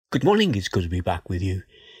Good morning, it's good to be back with you.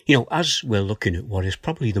 As we're looking at what is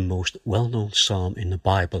probably the most well-known psalm in the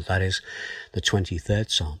Bible, that is the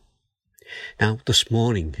 23rd Psalm. Now, this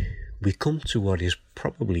morning, we come to what is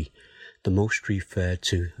probably the most referred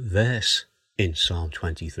to verse in Psalm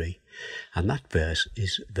 23, and that verse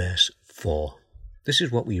is verse 4. This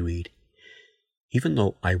is what we read. Even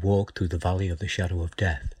though I walk through the valley of the shadow of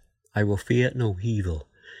death, I will fear no evil,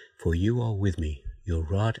 for you are with me, your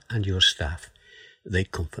rod and your staff, they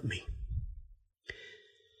comfort me.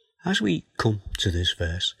 As we come to this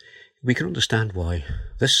verse, we can understand why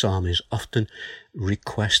this psalm is often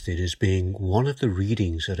requested as being one of the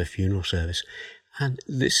readings at a funeral service. And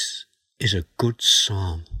this is a good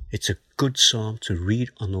psalm. It's a good psalm to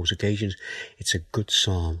read on those occasions. It's a good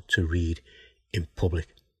psalm to read in public.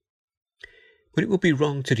 But it would be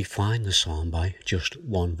wrong to define the psalm by just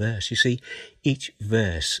one verse. You see, each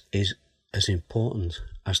verse is as important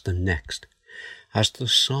as the next. As the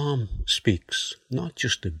psalm speaks, not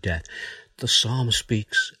just of death, the psalm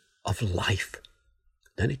speaks of life.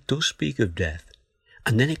 Then it does speak of death.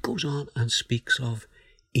 And then it goes on and speaks of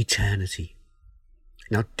eternity.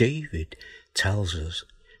 Now, David tells us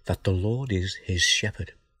that the Lord is his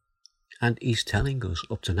shepherd. And he's telling us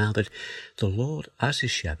up to now that the Lord as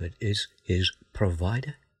his shepherd is his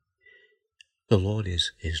provider. The Lord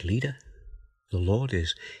is his leader. The Lord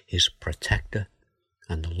is his protector.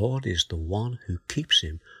 And the Lord is the one who keeps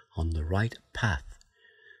him on the right path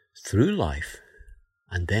through life,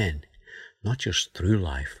 and then not just through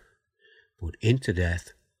life, but into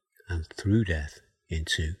death and through death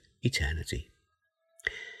into eternity.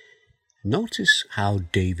 Notice how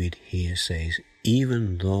David here says,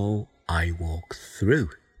 even though I walk through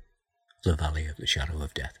the valley of the shadow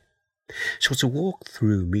of death. So to walk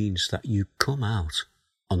through means that you come out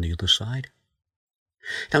on the other side.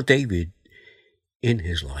 Now David, in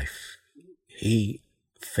his life, he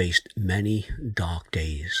faced many dark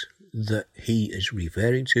days that he is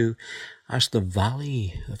referring to as the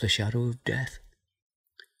valley of the shadow of death.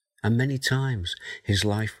 And many times his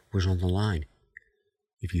life was on the line.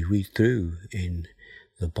 If you read through in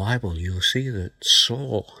the Bible, you'll see that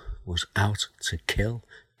Saul was out to kill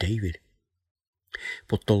David.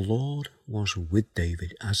 But the Lord was with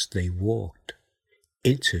David as they walked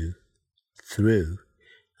into, through,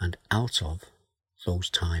 and out of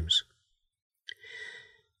those times.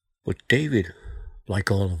 But David,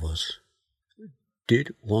 like all of us,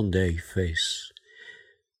 did one day face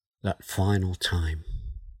that final time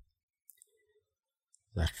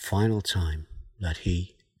that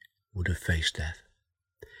he would have faced death.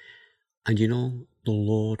 And the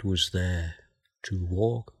Lord was there to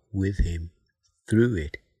walk with him through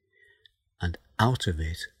it and out of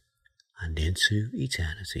it and into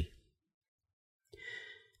eternity.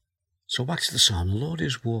 So back to the psalm, the Lord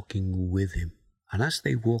is walking with him, and as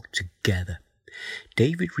they walk together,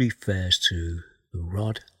 David refers to the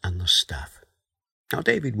rod and the staff. Now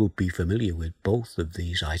David would be familiar with both of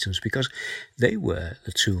these items because they were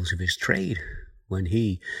the tools of his trade when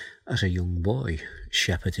he, as a young boy,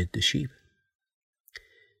 shepherded the sheep.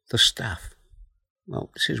 The staff,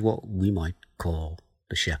 well, this is what we might call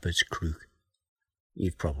the shepherd's crook.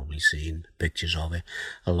 You've probably seen pictures of it,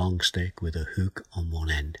 a long stick with a hook on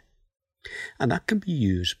one end. And that can be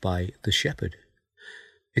used by the shepherd.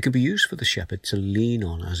 It can be used for the shepherd to lean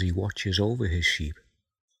on as he watches over his sheep.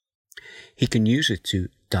 He can use it to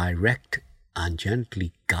direct and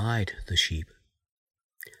gently guide the sheep.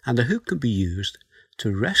 And the hook can be used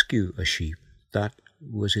to rescue a sheep that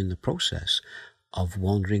was in the process of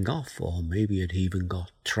wandering off, or maybe it even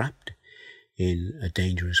got trapped in a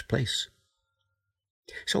dangerous place.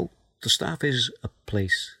 So the staff is a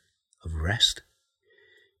place of rest.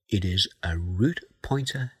 It is a route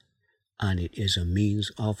pointer, and it is a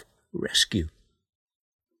means of rescue.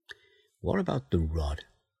 What about the rod?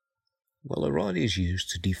 Well, the rod is used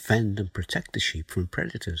to defend and protect the sheep from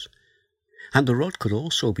predators. And the rod could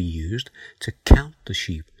also be used to count the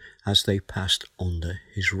sheep as they passed under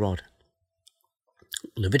his rod.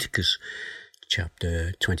 Leviticus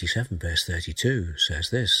chapter 27 verse 32 says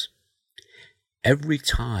this, every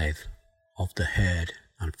tithe of the herd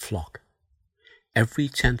and flock, every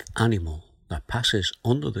 10th animal that passes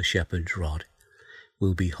under the shepherd's rod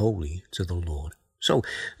will be holy to the Lord. So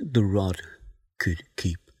the rod could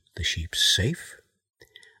keep the sheep safe,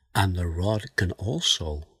 and the rod can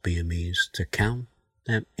also be a means to count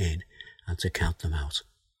them in and to count them out.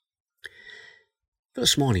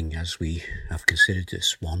 This morning, as we have considered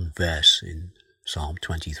this one verse in Psalm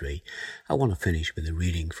 23, I want to finish with a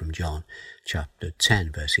reading from John chapter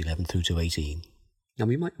 10 verse 11 through to 18. And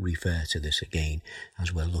we might refer to this again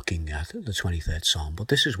as we're looking at the 23rd Psalm, but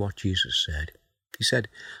this is what Jesus said. He said,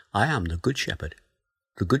 I am the good shepherd.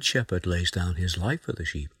 The good shepherd lays down his life for the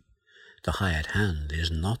sheep. The hired hand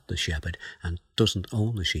is not the shepherd and doesn't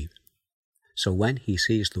own the sheep. So when he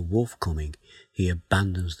sees the wolf coming, he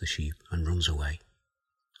abandons the sheep and runs away.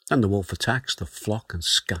 Then the wolf attacks the flock and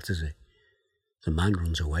scatters it. The man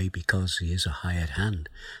runs away because he is a hired hand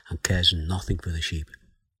and cares nothing for the sheep.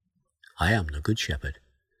 I am the good shepherd.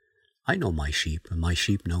 I know my sheep, and my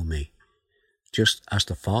sheep know me. Just as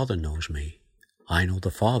the Father knows me, I know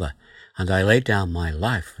the Father, and I lay down my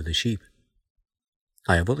life for the sheep.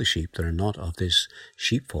 I have other sheep that are not of this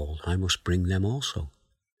sheepfold. I must bring them also.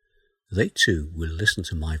 They too will listen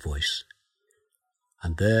to my voice.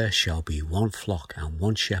 And there shall be one flock and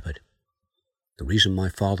one shepherd. The reason my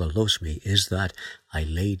Father loves me is that I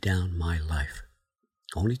lay down my life,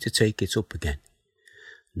 only to take it up again.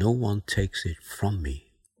 No one takes it from me,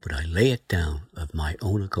 but I lay it down of my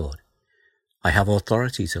own accord. I have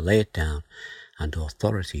authority to lay it down and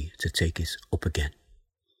authority to take it up again.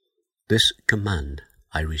 This command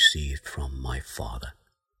I received from my Father.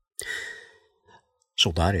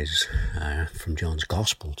 So that is from John's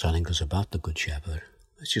Gospel, telling us about the Good Shepherd.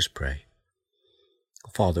 Let's just pray.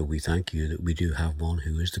 Father, we thank you that we do have one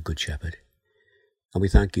who is the Good Shepherd. And we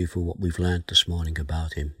thank you for what we've learned this morning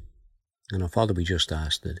about him. And our Father, we just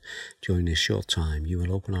ask that during this short time you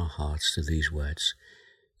will open our hearts to these words,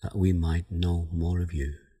 that we might know more of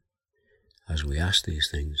you, as we ask these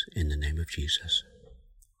things in the name of Jesus.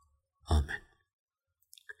 Amen.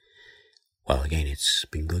 Well, again, it's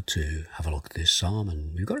been good to have a look at this psalm,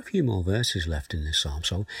 and we've got a few more verses left in this psalm,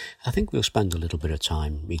 so I think we'll spend a little bit of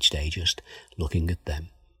time each day just looking at them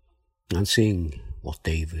and seeing what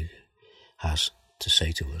David has to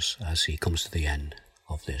say to us as he comes to the end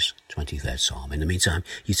of this 23rd psalm. In the meantime,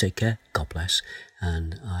 you take care, God bless,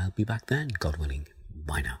 and I'll be back then, God willing.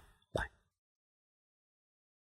 Bye now.